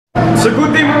So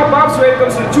good day mga paps, welcome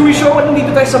sa Chewy Show.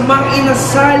 Nandito tayo sa Mang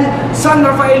Inasal, San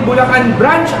Rafael, Bulacan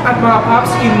branch. At mga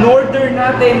paps, in-order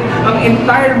natin ang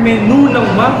entire menu ng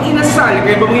Mang Inasal.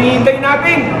 Kaya ba hinihintay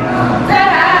natin?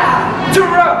 Tara!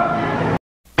 Tara!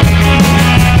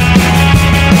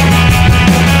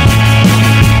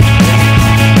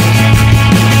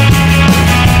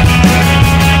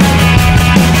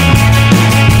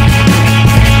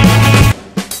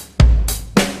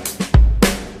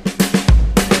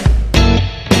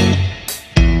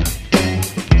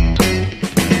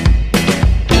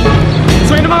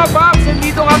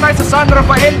 San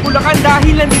Rafael, Bulacan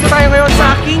dahil nandito tayo ngayon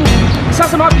sa aking isa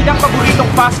sa mga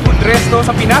pinakapaboritong fast food resto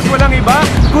sa Pinas. Walang iba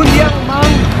kundi ang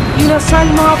Mang Inasal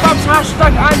mga paps,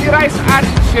 hashtag Andy Rice. At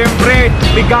syempre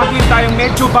may gagawin tayong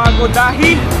medyo bago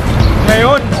dahil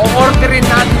ngayon o-orderin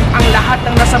natin ang lahat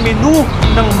ng nasa menu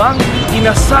ng Mang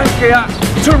Inasal. Kaya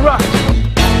tara!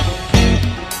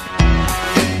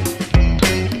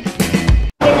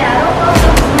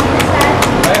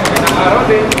 Araw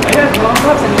din. Ayan, mga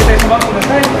paps, nandito tayo sa Mang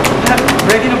Inasal.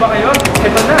 Ready na ba kayo?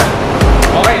 Ito na.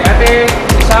 Okay, ate,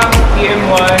 isang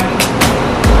PM1,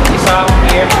 isang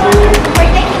PM2,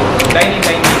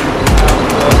 dining.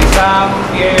 Isang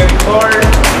PM4,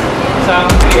 isang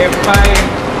PM5,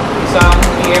 isang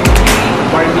PM3,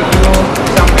 barbecue,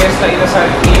 isang Pesta Inasal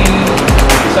King,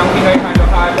 isang Pinoy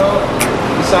halo-halo,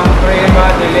 isang crema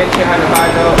de leche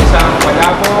halo-halo, isang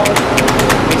palabok,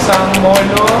 isang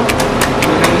molo,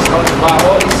 isang scout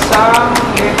baho, isang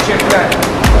leche flan.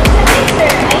 Sir,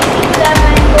 I think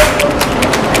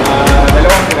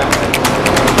dalawang gram.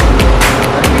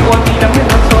 Hindi konti lang yun,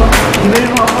 so hindi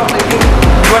rin mga paps. I think,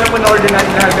 hindi ko alam kung na-order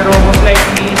natin lahat, pero most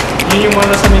likely, yun yung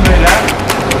mga sa menu nila.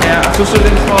 Kaya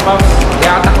susunod sa mga paps,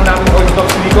 i-attack ko namin oil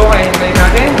tops ligo, kaya hintayin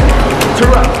natin.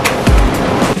 Tara!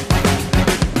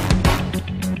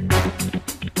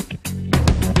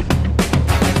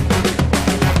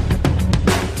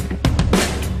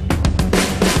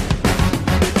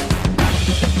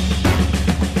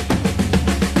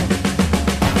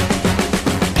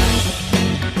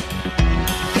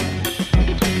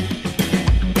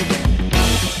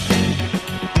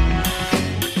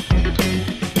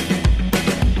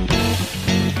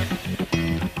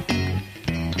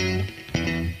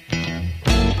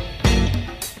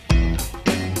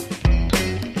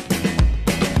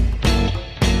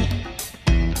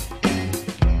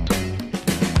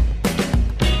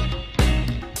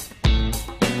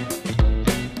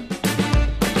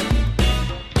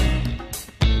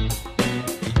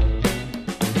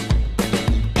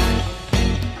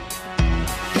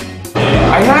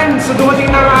 Ayan, so dumating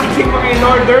na ang aking mga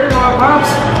in-order, mga paps.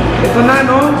 Ito na,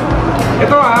 no?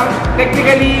 Ito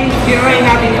technically, tinry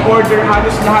natin i-order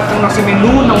halos lahat ng nasa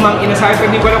menu ng Mang Inasal.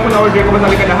 Hindi ko alam kung na-order ko ba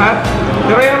talaga lahat.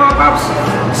 Pero yan mga paps,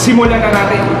 simulan na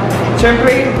natin.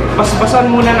 Siyempre,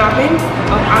 basbasan muna natin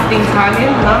ang ating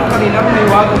kanin ng kanilang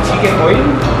maywagang chicken oil.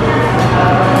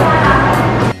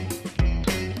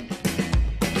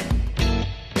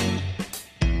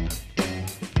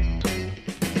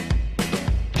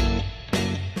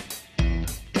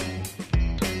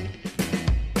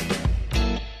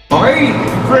 Okay,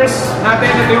 first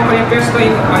natin, ito yung kanyang pesto,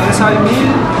 inasal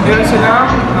meal. Meron silang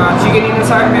chicken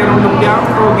inasal, merong lumpiang,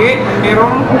 toge,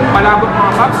 merong palabok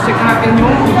mga paps. Check natin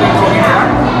yung lumpiang toge nila.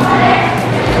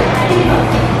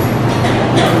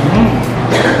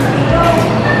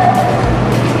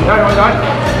 Yan, all.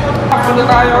 Punta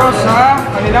tayo sa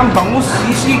kanilang bangus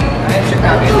sisig. Ayan, check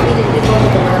natin.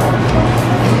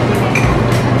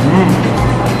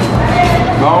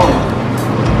 Wow.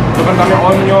 Ito kang dami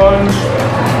onions.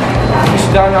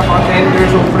 Isda na tender,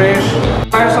 so fresh.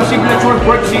 Tayo sa signature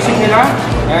pork sisig nila.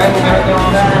 Ayan, meron natin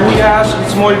ng sibuyas,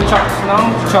 small chunks ng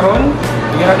chicharon.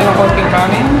 Bigyan natin ng konting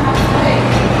kanin.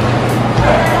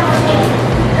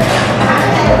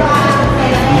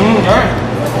 Yan.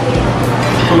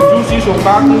 So juicy, so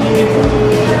baggy.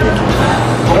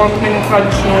 Konting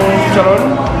crunch ng chicharon.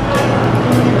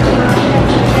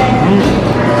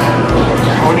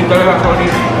 Solid talaga,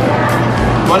 solid.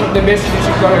 One of the best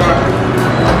sisig talaga.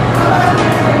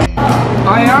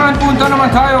 Ayan, punta naman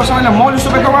tayo sa kanilang molo.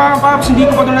 So ito mga paps, hindi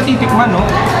ko pa doon natitikman, no?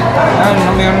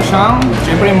 Ayan, meron siyang,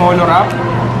 siyempre molo wrap.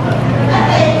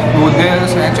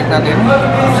 Noodles, ayan, check natin.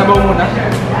 Sabaw muna.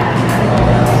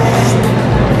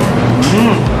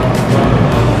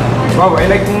 Wow, I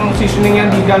like yung seasoning yan,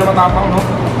 hindi gano'ng matapang, no?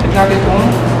 Check natin kung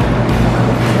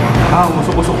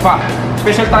musok-usok pa.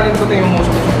 Special talent ko tayo yung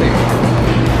musok-usok tayo.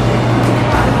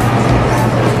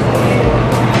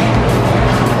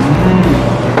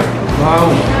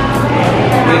 Wow!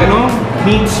 May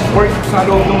minced pork sa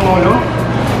loob ng molo.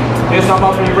 There's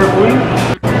about flavorful.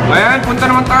 Ayan, punta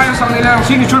naman tayo sa kanilang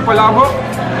signature palabok.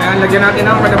 Ayan, lagyan natin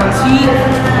ng kalamansi.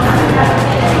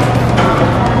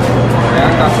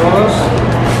 Ayan, tapos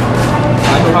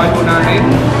halo-halo natin.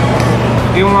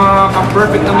 Yung mga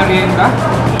ka-perfect na merienda.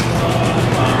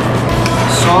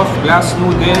 Soft glass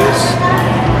noodles.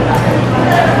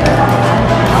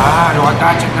 Look at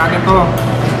that, check natin to.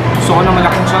 Gusto ko na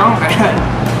malaking siyang, kaya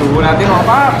tubo natin mga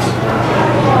paps.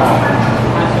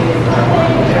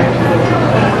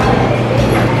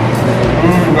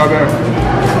 Gabi.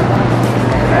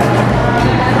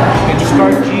 Medyo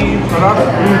starchy, sarap.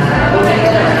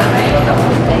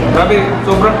 Grabe,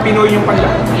 sobrang Pinoy yung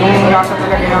lasa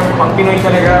talaga yan. Pang Pinoy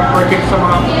talaga, perfect sa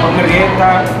mga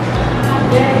pang-merienda.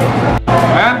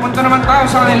 Ayan, punta naman tayo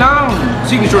sa kanilang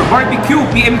signature barbecue,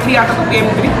 PM3 ata ito,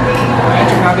 PM3. Ayan,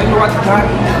 check natin, what that.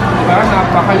 Diba,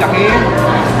 napakalaki,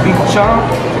 big chunk,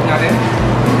 check natin.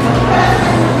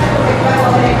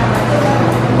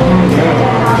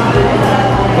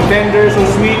 So tender, so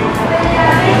sweet.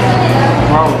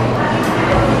 Wow.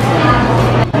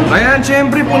 Ayan,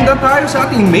 syempre punta tayo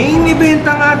sa ating main event,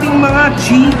 ang ating mga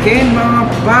chicken, mga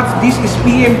paps. This is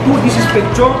PM2, this is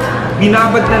pecho.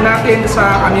 Binabad na natin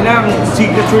sa kanilang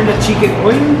signature na chicken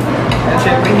oil. Ayan,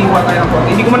 syempre hiwa tayo ng konti.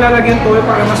 Hindi ko malalagyan toyo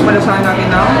para mas malasahan natin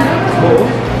ng buo.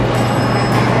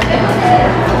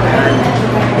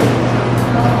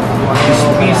 This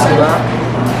piece, diba?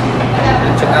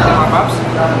 Ayan, check natin mga paps.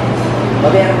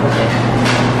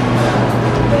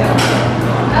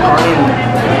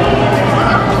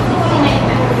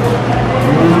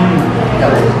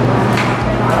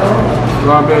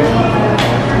 Grabe.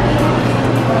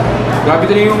 Grabe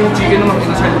talaga yung chicken ng Mang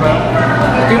Inasal, diba?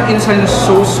 Ito yung inasal na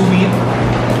so sweet.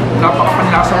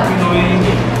 Napakapanlasang Pinoy.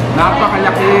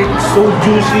 Napakalaki, so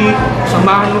juicy.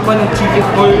 Samahan mo pa ng chicken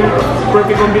oil.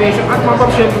 Perfect combination. At mga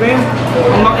paps, syempre,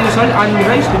 ang Mang Inasal, onion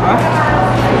rice, diba?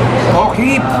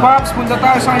 Okay, paps, punta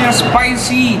tayo sa kanya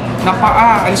spicy na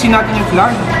paa. Alisin natin yung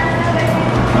flag.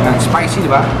 Spicy,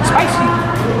 diba? Spicy.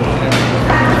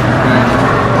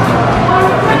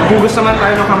 Hugas naman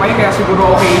tayo ng kamay, kaya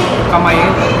siguro okay kamayin.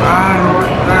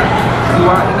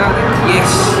 Luwain natin.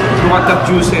 Yes! Luwat the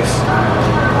juices.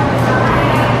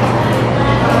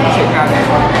 Check natin.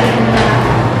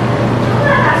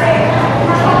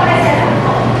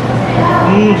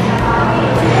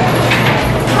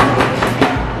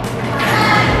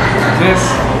 Yes!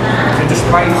 Medyo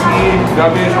spicy.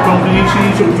 Grabe, sobrang greasy,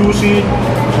 so juicy.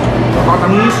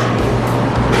 Napakatamis.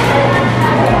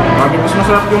 Grabe, mas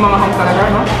masarap yung mga ham talaga,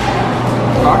 no?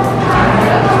 Diba?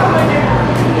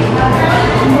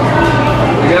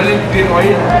 Lagyan natin green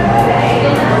oil.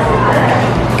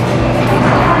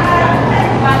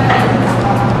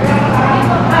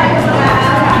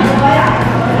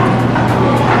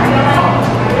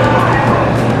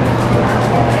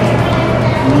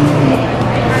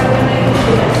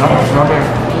 Grabe.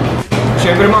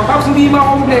 Siyempre mga paps, hindi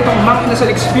makakompleto ang Mang Inasal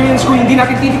experience ko, hindi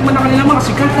natin titikman na kanilang mga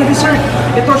sikat na dessert.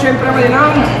 Ito siyempre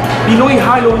kanilang Pinoy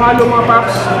halo-halo mga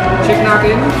paps. Check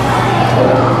natin.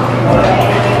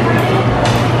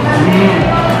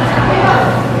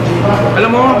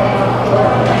 Alam mo,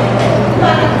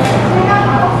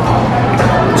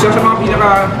 isa sa mga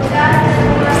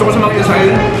gusto ko sa Mang Inasal,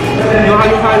 yung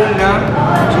halo-halo na.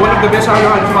 So one of the best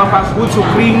halo-halo sa mga fast food. So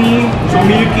creamy, so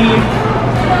milky,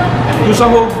 yung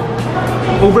sahog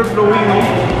overflowing, no?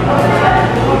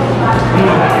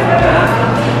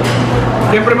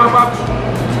 Siyempre mga paps,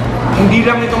 hindi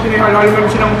lang itong pinahalo, meron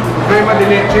silang crema de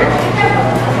leche.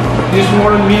 This is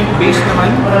more on milk based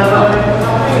naman.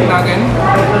 Check natin.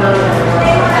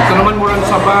 Ito naman more on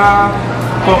saba,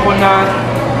 coconut.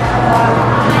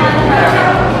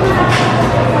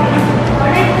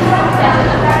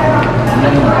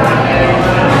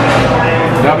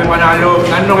 Grabe manalo.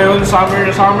 Ano ngayon, summer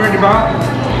na summer, di ba?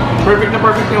 Perfect na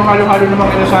perfect yung halo-halo ng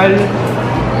Mang Inasal.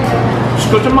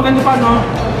 So maganda pa, no?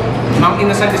 Mang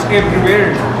Inasal is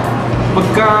everywhere.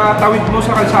 Pagkatawid mo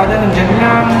sa kalsada, nandyan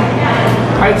lang.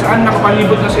 Kahit saan,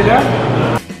 nakapalibot na sila.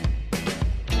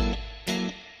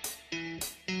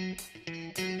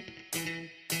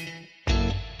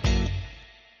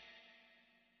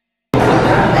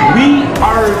 We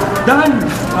are done!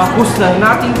 Tapos na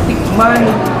nating tikman.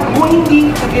 Kung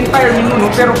hindi ang entire menu,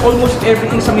 no? Pero almost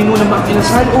everything sa menu ng Mang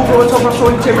Inasal. Overall, sobrang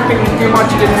solid. Siyempre, yung mga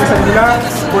chicken inasal nila,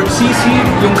 pork sisig,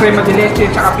 yung crema de leche,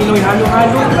 tsaka Pinoy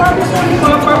halo-halo. Grabe, solid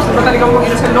mga paps. Diba talaga Mang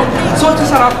Inasal, no? Solid sa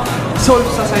sarap, solid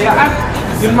sa saya. At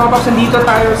Yung mga paps, nandito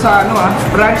tayo sa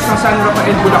branch ng San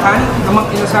Rafael, Bulacan, ng Mang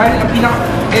Inasal.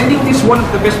 And it is one of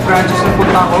the best branches na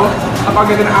punta ko.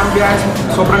 Kapaganda ng ambience,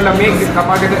 sobrang lamig,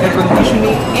 kapaganda ng air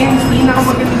conditioning, and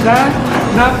pinakamaganda,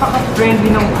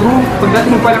 napaka-friendly ng crew.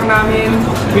 Pagdating pa lang namin,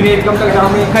 pinelcome talaga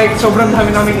kami. Kahit sobrang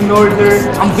dami namin in order,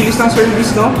 ang bilis ng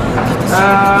service, no?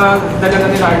 Dala na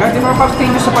nila agad. Yung mga paps, thank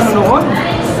you sa panonood.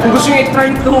 Kung gusto nyo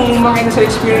i-try itong mga Inasal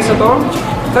experience na to,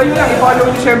 tayo lang,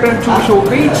 i-follow nyo siyempre ang Chubi Show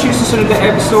page, yung susunod na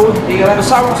episode.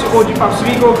 Kasama ko si OG Pops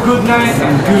Rico, good night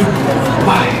and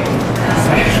goodbye!